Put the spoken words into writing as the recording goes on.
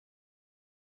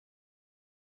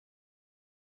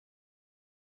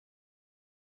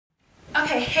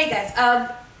hey guys,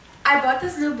 I bought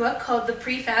this new book called the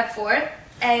Prefab Four,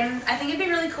 and I think it'd be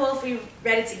really cool if we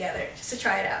read it together, just to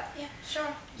try it out. Yeah, sure.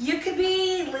 You could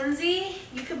be Lindsay,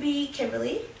 you could be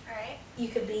Kimberlee, Alright. you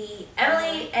could be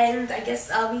Emily, and I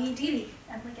guess I'll be DeDe.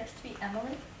 Emily gets to be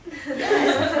Emily?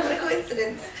 Yes, what a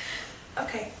coincidence.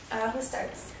 Okay, who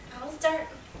starts? I'll start.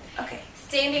 Okay.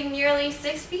 Standing nearly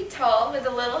 6 feet tall with a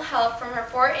little help from her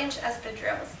 4-inch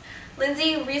espadrilles,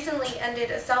 Lindsay recently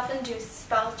ended a self-induced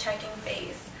spell-checking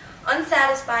phase.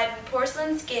 Unsatisfied with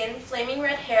porcelain skin, flaming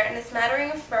red hair, and a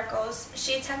smattering of freckles,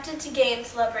 she attempted to gain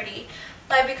celebrity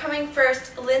by becoming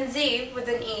first Lindsay with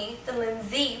an E, then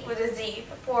Lindsay with a Z,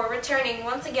 before returning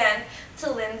once again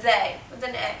to Lindsay with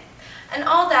an A. And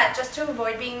all that just to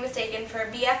avoid being mistaken for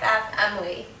BFF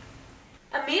Emily.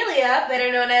 Amelia,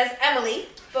 better known as Emily,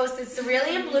 boasted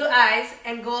cerulean blue eyes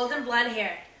and golden blonde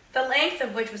hair, the length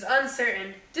of which was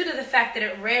uncertain due to the fact that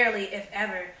it rarely, if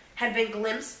ever, had been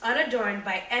glimpsed unadorned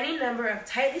by any number of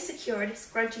tightly secured,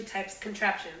 scrunchy-type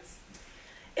contraptions.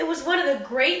 It was one of the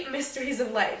great mysteries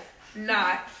of life,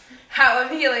 not how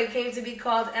Amelia came to be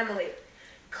called Emily.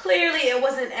 Clearly, it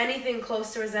wasn't anything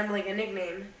close to resembling a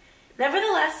nickname.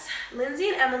 Nevertheless, Lindsay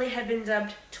and Emily had been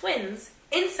dubbed twins,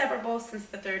 inseparable since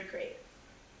the 3rd grade.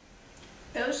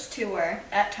 Those two were,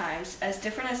 at times, as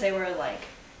different as they were alike.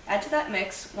 Add to that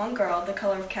mix one girl the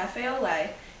color of cafe au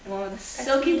lait and one with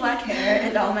silky black hair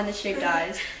and almond-shaped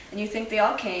eyes, and you think they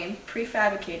all came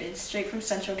prefabricated straight from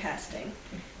Central Casting.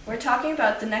 We're talking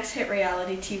about the next hit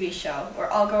reality TV show or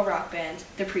all-girl rock band,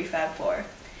 the Prefab Four.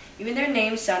 Even their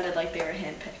names sounded like they were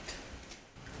handpicked.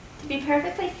 To be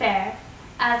perfectly fair,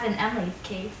 as in Emily's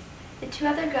case, the two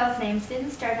other girls' names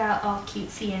didn't start out all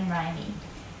cutesy and rhymey.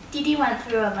 DeDe went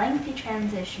through a lengthy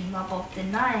transition while both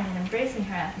denying and embracing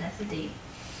her ethnicity.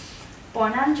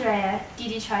 Born Andrea,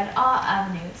 DeDe tried all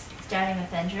avenues, starting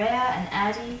with Andrea and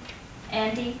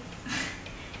Andy,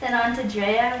 then on to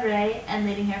Drea, Ray, and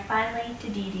leading her finally to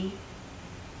DeDe.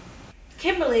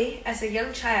 Kimberlee, as a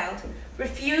young child,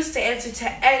 refused to answer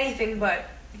to anything but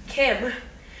Kim.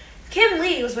 Kim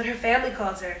Lee was what her family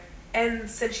called her, and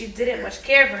since she didn't much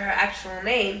care for her actual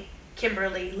name,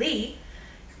 Kimberlee Lee,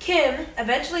 Kim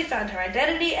eventually found her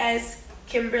identity as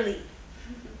Kimberlee.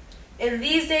 In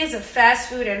these days of fast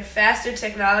food and faster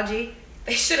technology,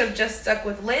 they should have just stuck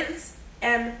with Linz,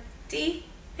 M, D,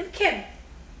 and Kim.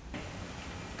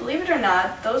 Believe it or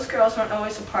not, those girls weren't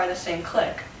always a part of the same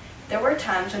clique. There were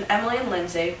times when Emily and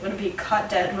Lindsay would be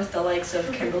caught dead with the likes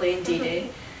of Kimberlee and DeDe.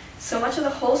 So much of the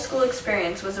whole school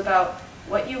experience was about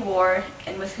what you wore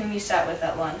and with whom you sat with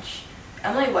at lunch.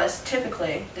 Emily was,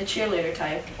 typically, the cheerleader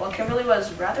type, while Kimberlee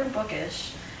was rather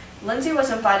bookish. Lindsay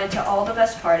was invited to all the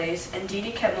best parties, and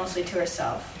DeDe kept mostly to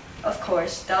herself. Of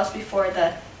course, that was before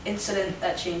the incident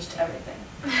that changed everything.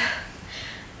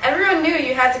 Everyone knew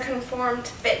you had to conform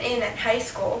to fit in at high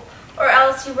school, or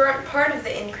else you weren't part of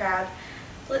the in crowd.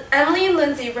 Emily and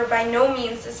Lindsay were by no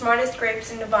means the smartest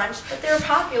grapes in the bunch, but they were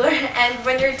popular, and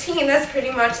when you're a teen, that's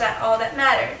pretty much all that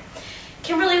mattered.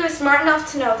 Kimberlee was smart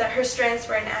enough to know that her strengths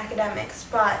were in academics,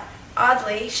 but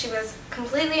oddly, she was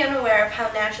completely unaware of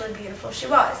how naturally beautiful she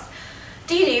was.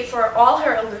 DeDe, for all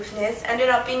her aloofness, ended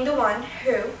up being the one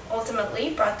who, ultimately,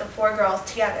 brought the 4 girls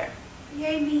together.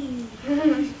 Yay me!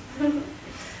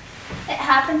 It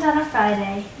happened on a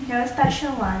Friday, no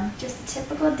special one, just a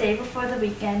typical day before the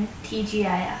weekend,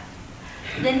 TGIF.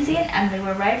 Lindsay and Emily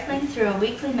were rifling through a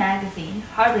weekly magazine,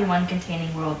 hardly one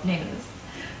containing world news,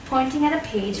 pointing at a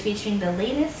page featuring the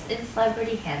latest in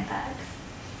celebrity handbags.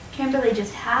 Kimberlee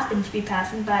just happened to be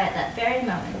passing by at that very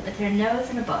moment with her nose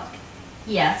in a book.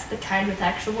 Yes, the kind with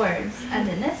actual words, and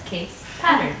in this case,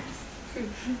 patterns.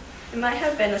 It might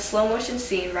have been a slow-motion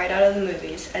scene right out of the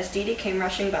movies as DeDe came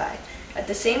rushing by, at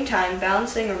the same time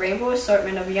balancing a rainbow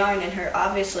assortment of yarn in her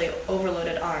obviously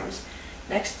overloaded arms.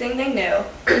 Next thing they knew,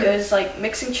 it was like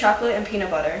mixing chocolate and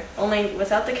peanut butter, only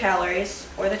without the calories,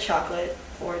 or the chocolate,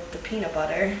 or the peanut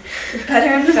butter.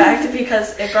 Better in fact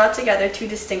because it brought together 2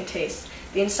 distinct tastes,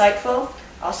 the insightful,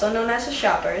 also known as the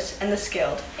shoppers, and the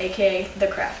skilled, aka the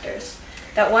crafters.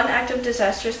 That one act of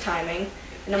disastrous timing,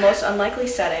 in a most unlikely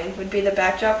setting, would be the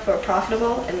backdrop for a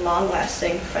profitable and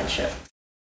long-lasting friendship.